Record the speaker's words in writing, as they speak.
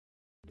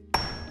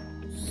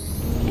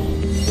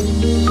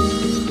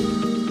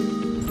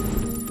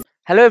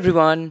Hello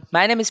everyone,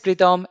 my name is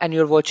Pritam and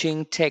you're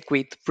watching Tech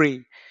with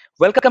Pri.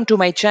 Welcome to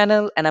my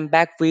channel and I'm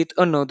back with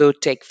another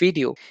tech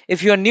video.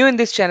 If you are new in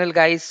this channel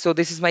guys, so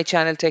this is my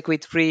channel Tech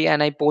with Pri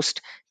and I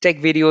post tech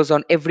videos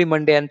on every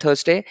Monday and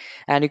Thursday,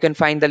 and you can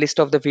find the list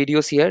of the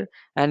videos here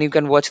and you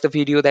can watch the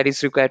video that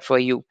is required for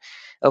you.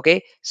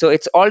 Okay, so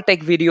it's all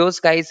tech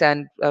videos guys,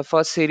 and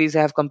first series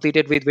I have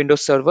completed with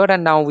Windows Server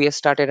and now we have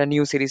started a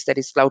new series that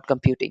is cloud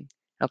computing.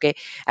 Okay,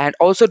 and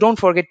also don't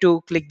forget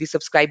to click the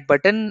subscribe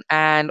button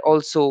and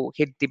also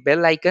hit the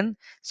bell icon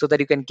so that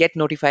you can get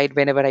notified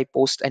whenever I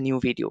post a new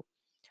video.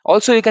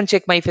 Also, you can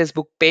check my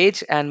Facebook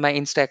page and my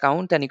Insta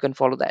account and you can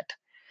follow that.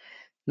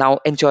 Now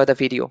enjoy the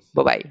video.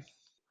 Bye bye.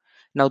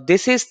 Now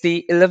this is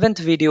the 11th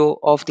video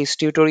of this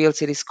tutorial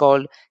series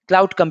called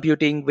Cloud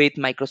Computing with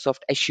Microsoft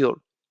Azure.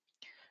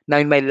 Now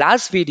in my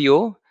last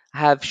video,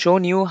 I have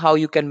shown you how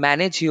you can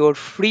manage your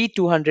free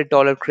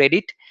 $200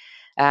 credit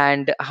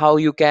and how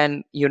you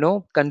can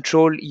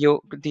control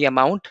the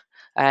amount,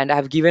 and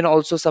I've given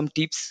also some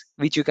tips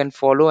which you can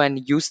follow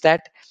and use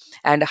that,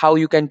 and how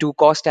you can do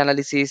cost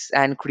analysis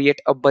and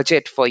create a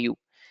budget for you.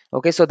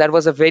 Okay, so that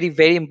was a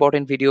very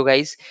important video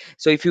guys.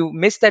 So if you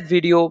missed that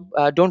video,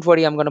 don't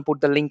worry, I'm going to put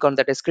the link on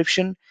the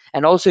description,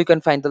 and also you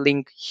can find the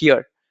link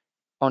here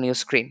on your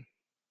screen.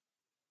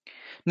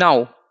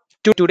 Now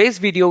today's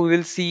video we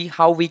will see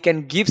how we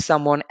can give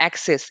someone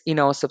access in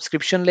our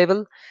subscription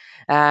level,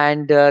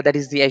 and that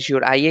is the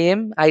Azure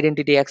IAM,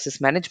 Identity Access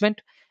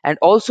Management. And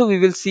also we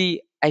will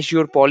see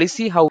Azure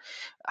policy,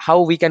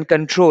 how we can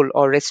control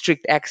or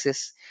restrict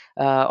access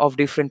of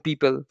different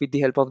people with the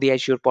help of the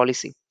Azure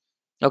policy.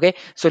 Okay,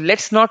 so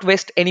let's not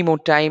waste any more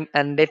time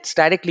and let's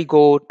directly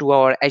go to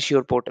our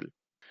Azure portal.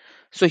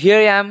 So here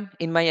I am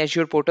in my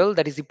Azure portal,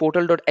 that is the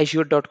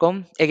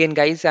portal.azure.com. Again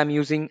guys, I'm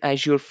using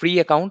Azure free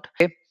account.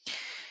 Okay,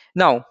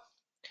 now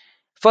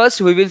first,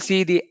 we will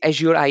see the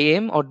Azure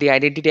IAM or the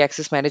Identity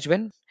Access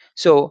Management.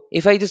 So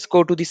if I just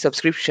go to the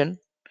subscription,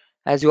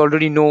 as you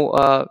already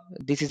know,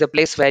 this is a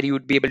place where you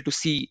would be able to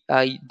see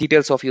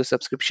details of your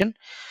subscription.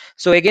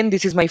 So again,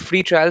 this is my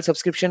free trial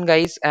subscription,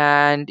 guys,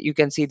 and you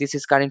can see this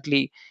is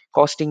currently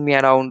costing me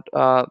around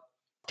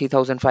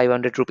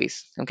 3,500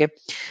 rupees. Okay,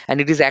 and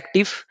it is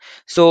active.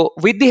 So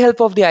with the help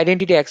of the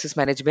Identity Access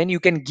Management, you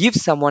can give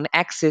someone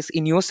access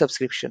in your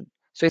subscription.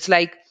 So it's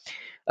like,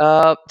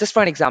 just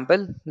for an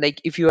example, like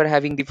if you are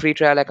having the free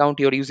trial account,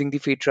 you're using the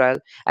free trial,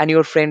 and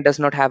your friend does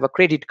not have a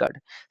credit card,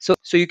 so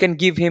you can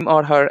give him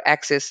or her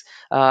access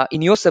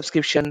in your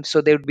subscription,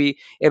 so they would be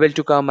able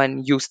to come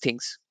and use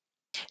things.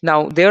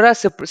 Now there are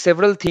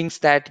several things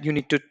that you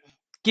need to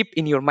keep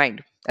in your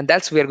mind, and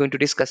that's we are going to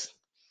discuss.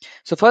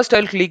 So first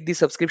I'll click the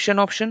subscription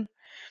option,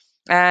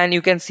 and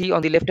you can see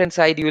on the left hand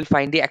side you will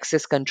find the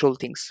access control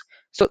things.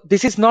 So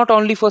this is not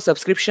only for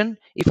subscription.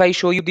 If I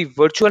show you the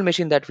virtual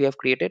machine that we have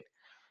created,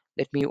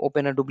 let me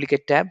open a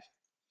duplicate tab.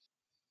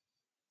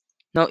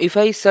 Now if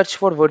I search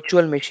for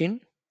virtual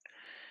machine,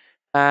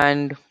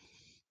 and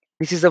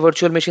this is the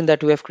virtual machine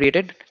that we have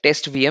created,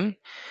 test VM.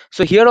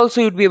 So here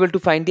also you'd be able to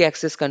find the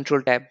access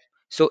control tab.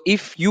 So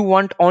if you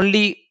want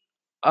only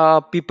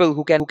people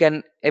who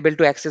can able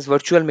to access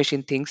virtual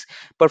machine things,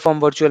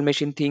 perform virtual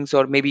machine things,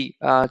 or maybe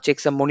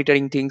check some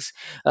monitoring things,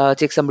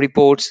 check some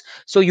reports,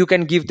 so you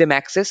can give them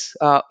access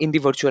in the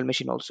virtual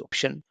machine also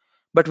option.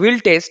 But we'll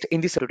test in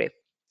this today.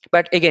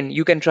 But again,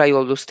 you can try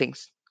all those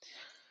things.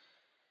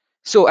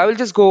 So I will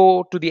just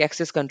go to the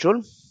access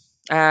control,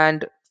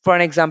 and for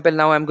an example,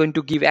 now I'm going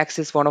to give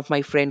access one of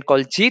my friend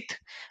called Jeet,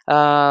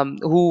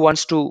 who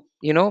wants to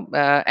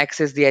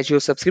access the Azure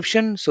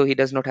subscription. So he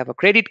does not have a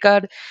credit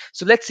card.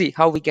 So let's see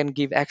how we can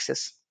give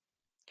access.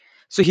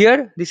 So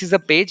here, this is a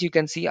page you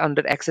can see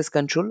under access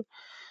control.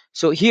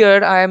 So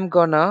here I am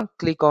gonna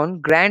click on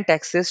grant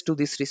access to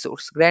this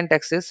resource, grant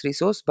access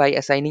resource by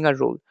assigning a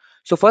role.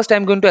 So first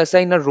I'm going to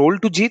assign a role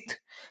to Jeet,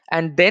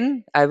 and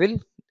then I will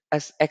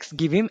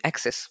give him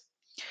access.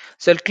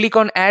 So I'll click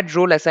on add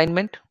role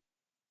assignment,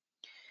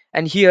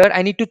 and here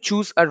I need to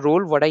choose a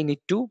role what I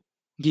need to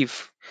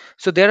give.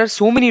 So there are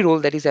so many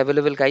roles that is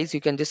available, guys. You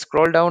can just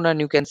scroll down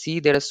and you can see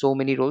there are so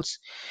many roles.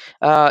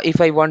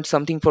 If I want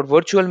something for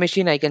virtual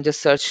machine, I can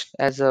just search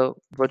as a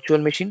virtual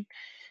machine,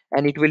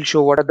 and it will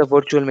show what are the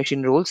virtual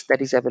machine roles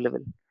that is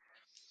available.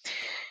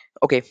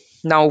 Okay,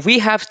 now we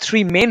have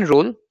three main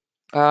role.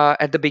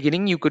 At the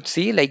beginning you could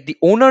see like the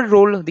owner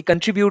role, the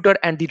contributor,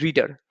 and the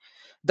reader.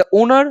 The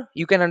owner,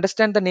 you can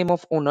understand the name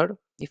of owner.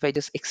 If I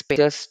just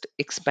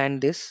expand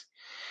this,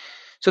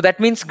 so that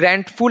means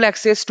grant full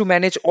access to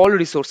manage all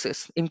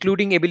resources,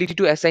 including ability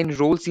to assign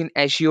roles in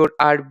Azure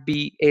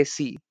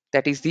RBAC.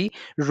 That is the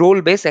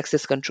role-based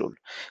access control.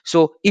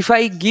 So if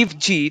I give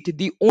Jeet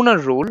the owner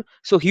role,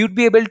 so he would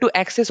be able to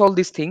access all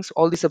these things,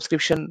 all the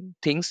subscription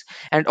things,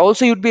 and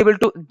also you'd be able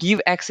to give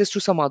access to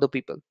some other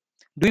people.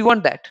 Do you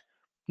want that?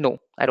 No,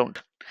 I don't.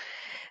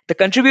 The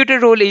contributor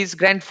role is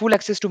grant full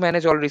access to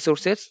manage all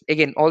resources.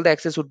 Again, all the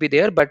access would be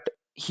there, but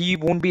he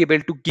won't be able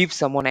to give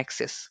someone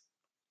access.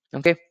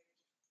 Okay.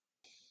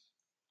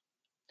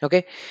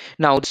 Okay.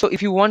 Now, so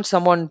if you want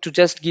someone to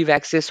just give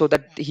access so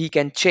that he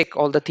can check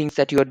all the things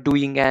that you are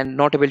doing and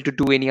not able to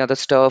do any other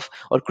stuff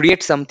or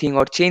create something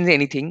or change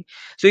anything,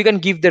 so you can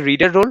give the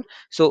reader role.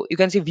 So you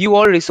can see view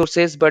all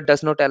resources but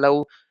does not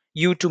allow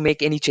you to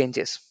make any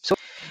changes. So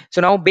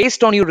now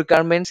based on your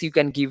requirements, you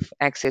can give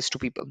access to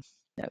people.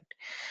 Right.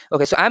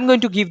 Okay, so I'm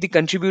going to give the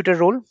contributor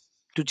role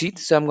to Jeet.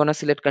 So I'm going to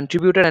select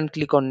contributor and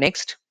click on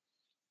next.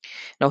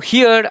 Now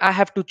here I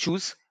have to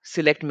choose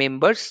select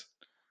members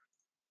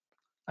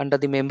under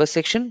the member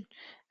section,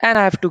 and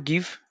I have to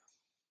give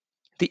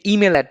the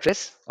email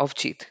address of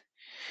Jeet.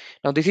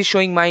 Now this is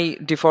showing my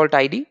default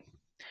ID.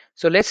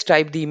 So let's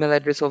type the email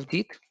address of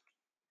Jeet.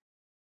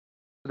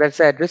 That's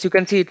the address. You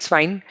can see it's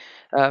fine.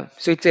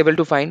 So it's able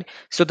to find.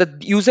 So the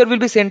user will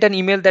be sent an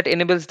email that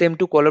enables them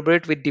to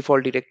collaborate with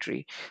default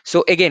directory.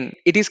 So again,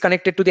 it is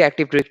connected to the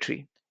Active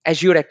Directory,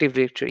 Azure Active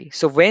Directory.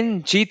 So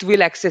when Jeet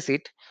will access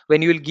it,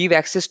 when you will give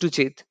access to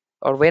Jeet,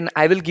 or when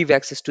I will give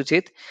access to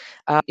Jeet,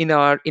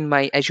 in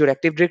my Azure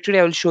Active Directory,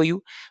 I will show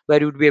you where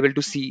you would be able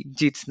to see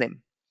Jeet's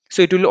name.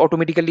 So it will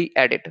automatically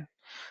add it.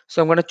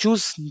 So I'm going to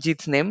choose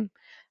Jeet's name,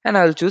 and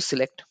I will choose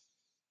select.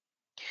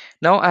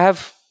 Now I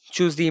have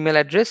choose the email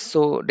address.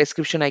 So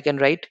description I can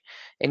write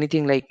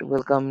anything like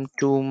welcome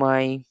to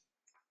my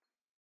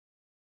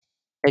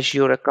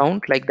Azure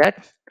account, like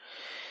that.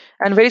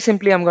 And very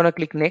simply I'm going to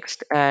click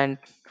next, and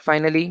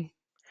finally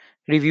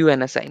review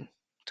and assign.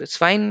 So it's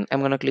fine. I'm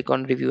going to click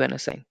on review and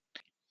assign.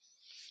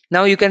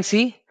 Now you can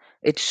see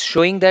it's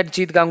showing that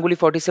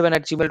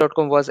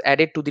jeetganguly47@gmail.com was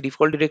added to the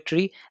default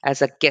directory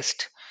as a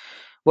guest.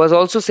 Was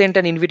also sent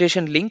an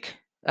invitation link,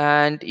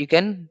 and you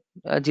can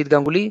Jeet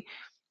Ganguly.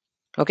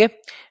 Okay.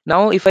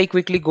 Now if I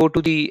quickly go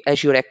to the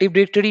Azure Active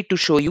Directory to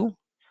show you,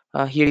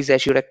 here is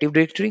Azure Active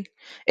Directory.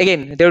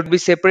 Again, there would be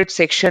separate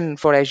section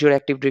for Azure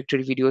Active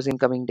Directory videos in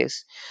coming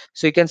days.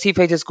 So you can see if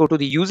I just go to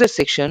the user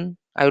section,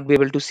 I would be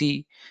able to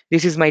see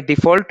this is my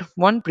default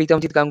one,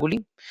 Pritam Jeet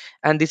Ganguly,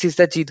 and this is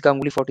the Jeet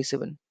Ganguly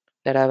 47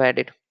 that I've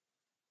added.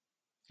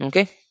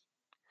 Okay.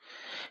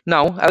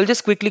 Now I will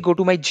just quickly go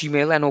to my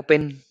Gmail and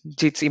open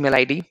Jeet's email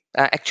ID.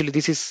 Actually,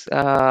 this is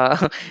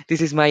this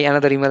is my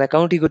another email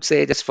account. You could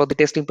say, just for the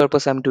testing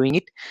purpose, I'm doing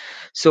it.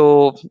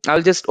 So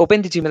I'll just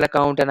open the Gmail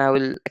account and I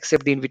will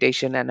accept the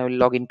invitation and I will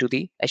log into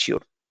the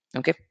Azure.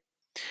 Okay.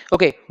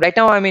 Okay. Right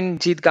now I'm in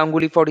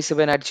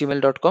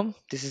jeetganguly47@gmail.com.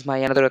 This is my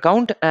another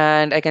account,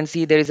 and I can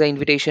see there is an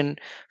invitation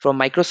from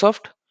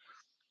Microsoft.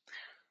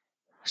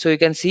 So you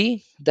can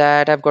see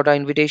that I've got an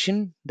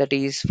invitation that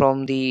is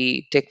from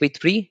the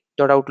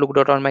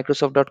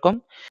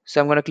techwithpri.outlook.onmicrosoft.com.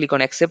 So I'm going to click on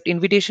accept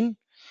invitation,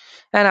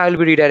 and I will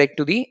be redirected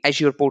to the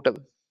Azure portal.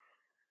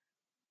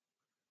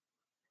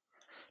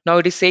 Now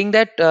it is saying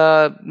that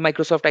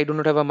Microsoft, I do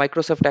not have a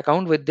Microsoft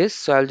account with this.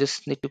 So I'll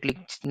just need to click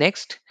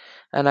next,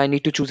 and I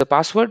need to choose a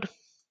password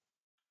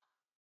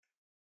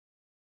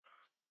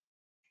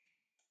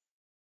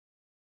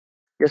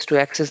just to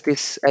access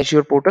this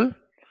Azure portal.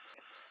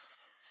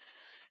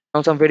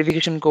 Now some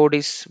verification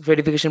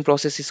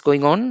process is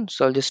going on.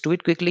 So I'll just do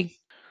it quickly.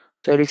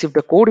 So I received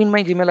the code in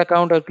my Gmail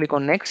account. I'll click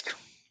on next.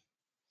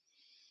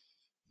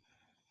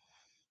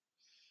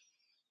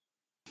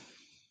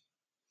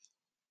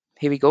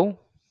 Here we go.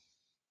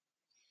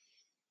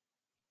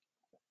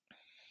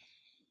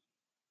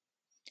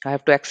 I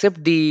have to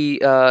accept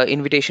the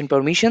invitation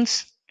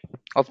permissions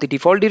of the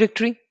default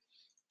directory.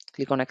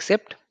 Click on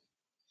accept,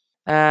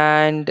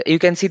 and you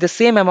can see the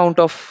same amount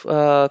of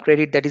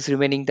credit that is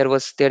remaining that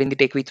was there in the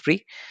take with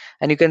free.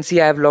 And you can see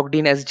I have logged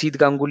in as Jeet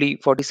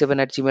Ganguly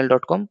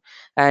 47@gmail.com,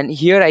 and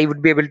here I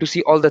would be able to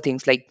see all the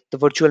things like the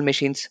virtual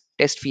machines,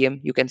 test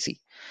VM. You can see,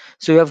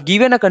 so you have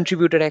given a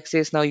contributor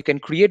access. Now you can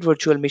create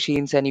virtual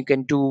machines and you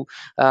can do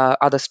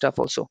other stuff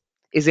also.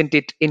 Isn't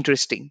it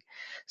interesting?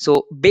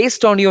 So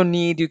based on your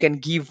need, you can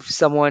give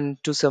someone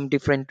to some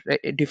different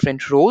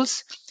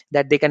roles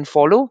that they can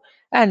follow,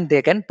 and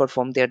they can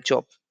perform their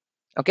job.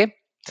 Okay,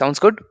 sounds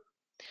good.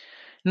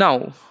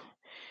 Now,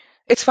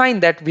 it's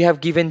fine that we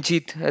have given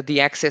Jeet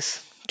the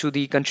access to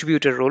the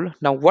contributor role.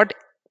 Now, what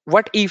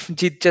if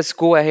Jeet just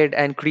go ahead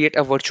and create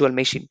a virtual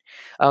machine,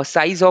 a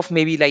size of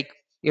maybe like,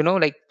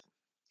 like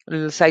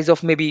size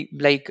of maybe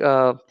like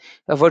a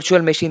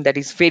virtual machine that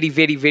is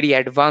very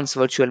advanced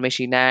virtual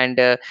machine, and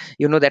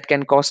that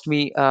can cost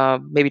me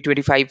maybe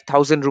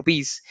 25,000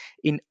 rupees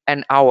in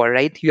an hour,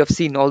 right? You have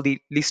seen all the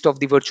list of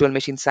the virtual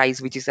machine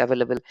size which is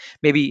available.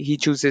 Maybe he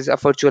chooses a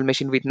virtual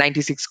machine with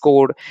 96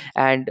 core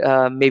and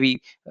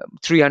maybe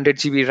 300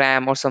 GB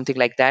RAM or something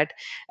like that,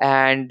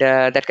 and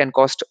that can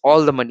cost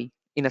all the money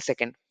in a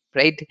second,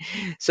 right?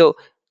 So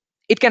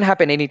it can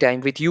happen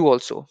anytime with you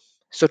also.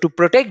 So to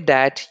protect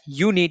that,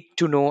 you need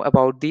to know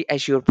about the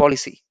Azure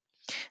policy.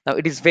 Now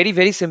it is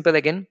very simple.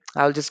 Again,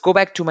 I'll just go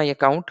back to my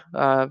account,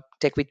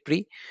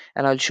 TechWithPri,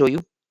 and I'll show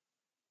you.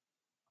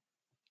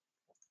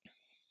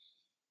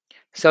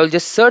 So I'll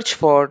just search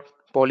for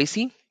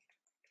policy.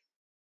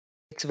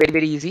 It's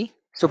very easy.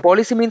 So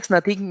policy means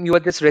nothing. You are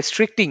just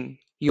restricting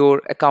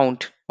your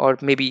account or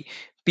maybe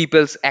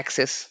people's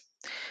access.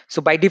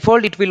 So by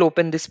default, it will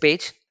open this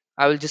page.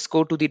 I will just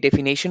go to the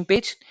definition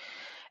page,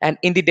 And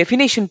in the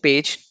definition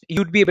page,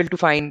 you'd be able to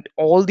find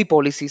all the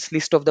policies,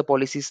 list of the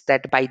policies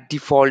that by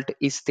default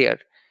is there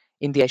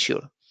in the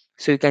Azure.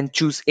 So you can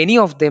choose any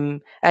of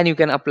them and you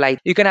can apply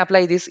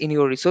this in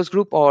your resource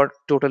group or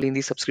totally in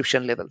the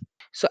subscription level.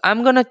 So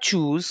I'm gonna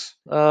choose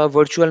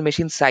virtual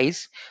machine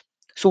size.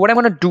 So what I'm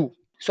going to do,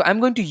 so I'm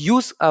going to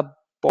use a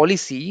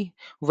policy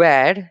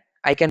where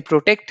I can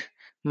protect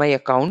my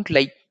account.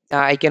 Like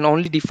I can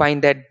only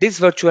define that this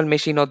virtual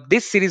machine or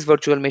this series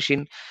virtual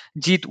machine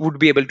Jeet would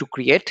be able to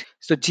create.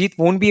 So Jeet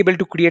won't be able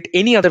to create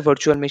any other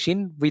virtual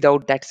machine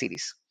without that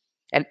series.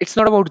 And it's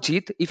not about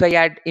Jeet. If I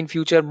add in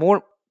future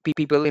more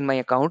people in my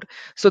account,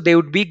 so they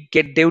would be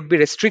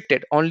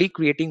restricted only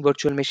creating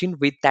virtual machine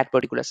with that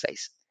particular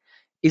size.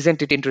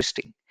 Isn't it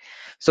interesting?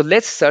 So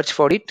let's search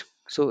for it.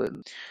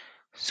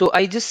 So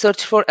I just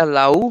searched for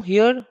allow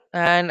here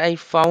and I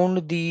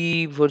found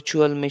the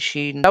virtual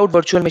machine, allowed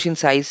virtual machine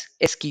size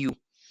SKU.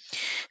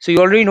 So you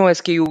already know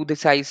SKU, the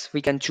size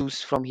we can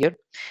choose from here.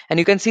 And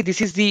you can see this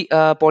is the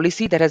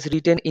policy that has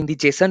written in the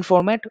JSON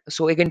format.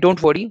 So again,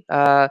 don't worry.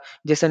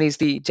 JSON is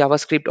the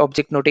JavaScript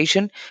object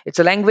notation. It's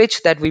a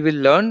language that we will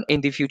learn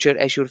in the future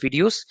Azure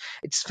videos.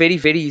 It's very,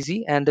 very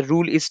easy and the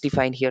rule is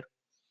defined here.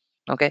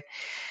 Okay.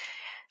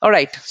 All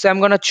right. So I'm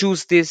going to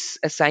choose this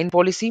assign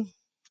policy,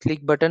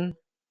 click button.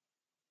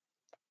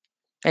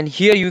 And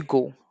here you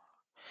go.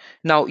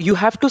 Now you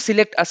have to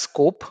select a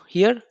scope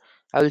here.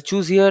 I will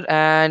choose here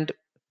and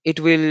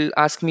it will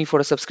ask me for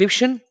a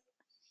subscription.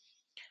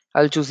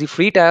 I'll choose the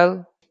free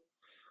trial.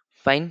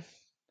 Fine.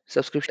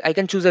 Subscription. I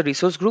can choose a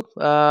resource group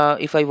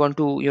if I want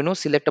to,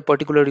 select a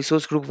particular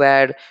resource group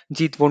where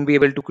Jeet won't be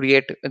able to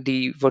create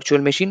the virtual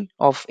machine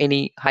of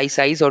any high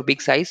size or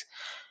big size.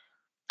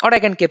 Or I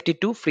can kept it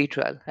to free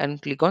trial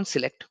and click on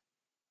select.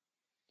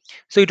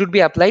 So it would be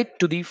applied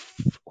to the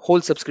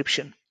whole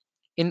subscription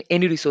in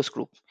any resource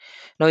group.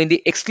 Now in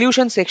the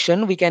exclusion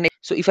section,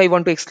 so if I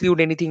want to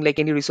exclude anything like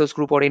any resource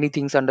group or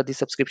anything under the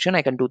subscription,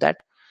 I can do that.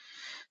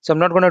 So I'm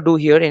not going to do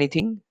here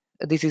anything.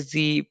 This is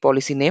the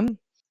policy name.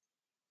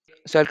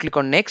 So I'll click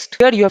on next.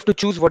 Here you have to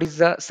choose what is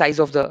the size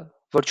of the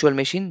virtual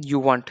machine you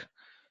want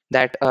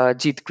that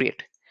Jeet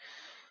create.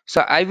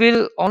 So I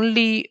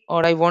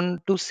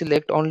want to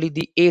select only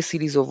the A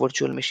series of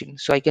virtual machine.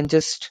 So I can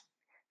just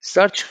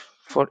search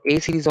for A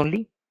series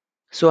only.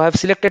 So I've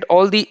selected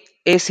all the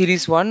A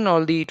series one,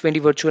 all the 20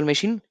 virtual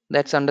machine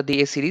that's under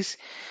the A series,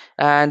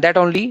 and that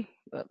only.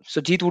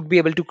 So Jeet would be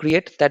able to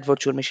create that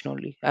virtual machine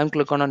only. I'm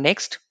click on a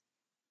next,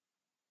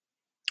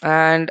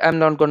 and I'm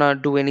not gonna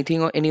do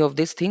anything or any of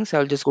these things.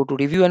 I'll just go to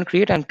review and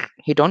create and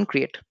hit on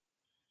create.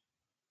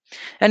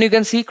 And you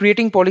can see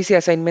creating policy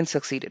assignment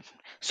succeeded.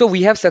 So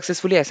we have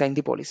successfully assigned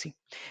the policy.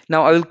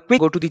 Now I will quick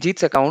go to the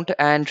Jeet's account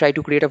and try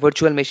to create a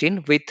virtual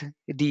machine with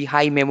the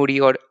high memory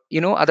or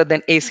other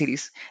than A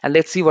series, and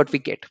let's see what we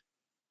get.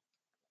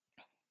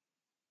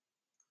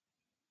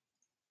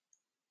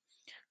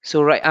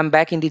 So right, I'm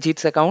back in the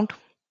Jeet's account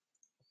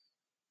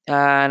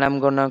and I'm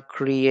gonna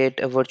create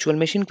a virtual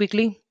machine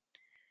quickly.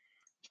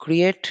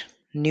 Create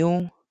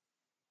new,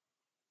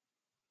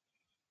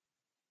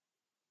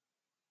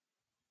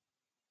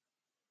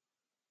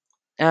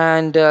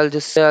 and I'll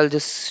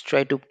just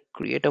try to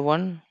create a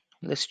one.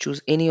 Let's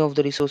choose any of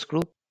the resource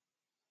group.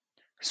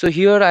 So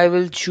here I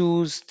will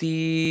choose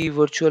the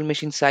virtual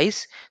machine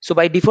size. So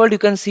by default, you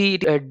can see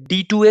it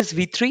D2S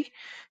V3.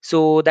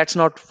 So that's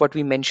not what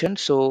we mentioned.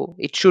 So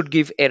it should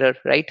give error,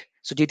 right?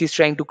 So Jeet is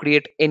trying to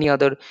create any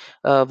other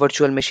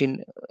virtual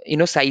machine,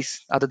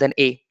 size other than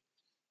A.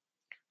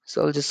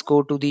 So I'll just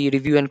go to the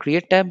review and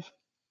create tab.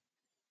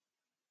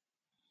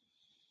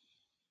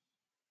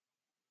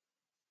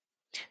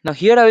 Now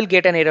here I will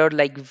get an error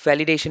like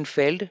validation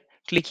failed.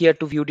 Click here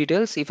to view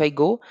details. If I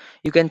go,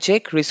 you can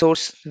check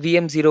resource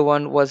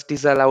VM01 was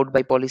disallowed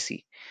by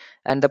policy.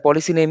 And the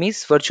policy name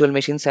is virtual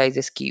machine size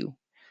SKU.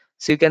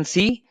 So you can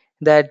see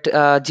that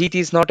Jeet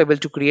is not able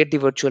to create the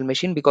virtual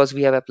machine because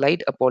we have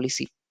applied a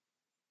policy.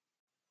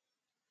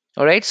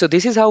 All right, so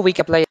this is how we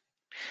can apply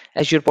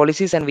Azure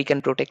policies and we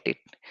can protect it.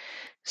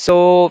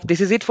 So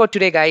this is it for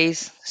today,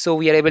 guys. So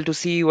we are able to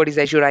see what is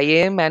Azure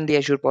IAM and the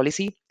Azure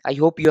policy. I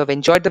hope you have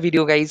enjoyed the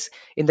video, guys.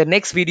 In the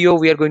next video,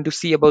 we are going to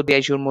see about the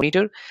Azure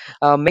monitor.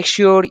 Make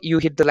sure you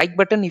hit the like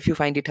button if you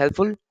find it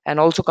helpful, and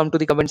also come to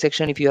the comment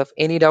section if you have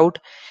any doubt.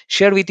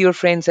 Share with your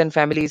friends and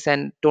families,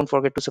 and don't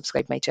forget to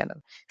subscribe my channel.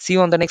 See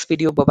you on the next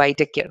video. Bye bye.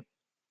 Take care.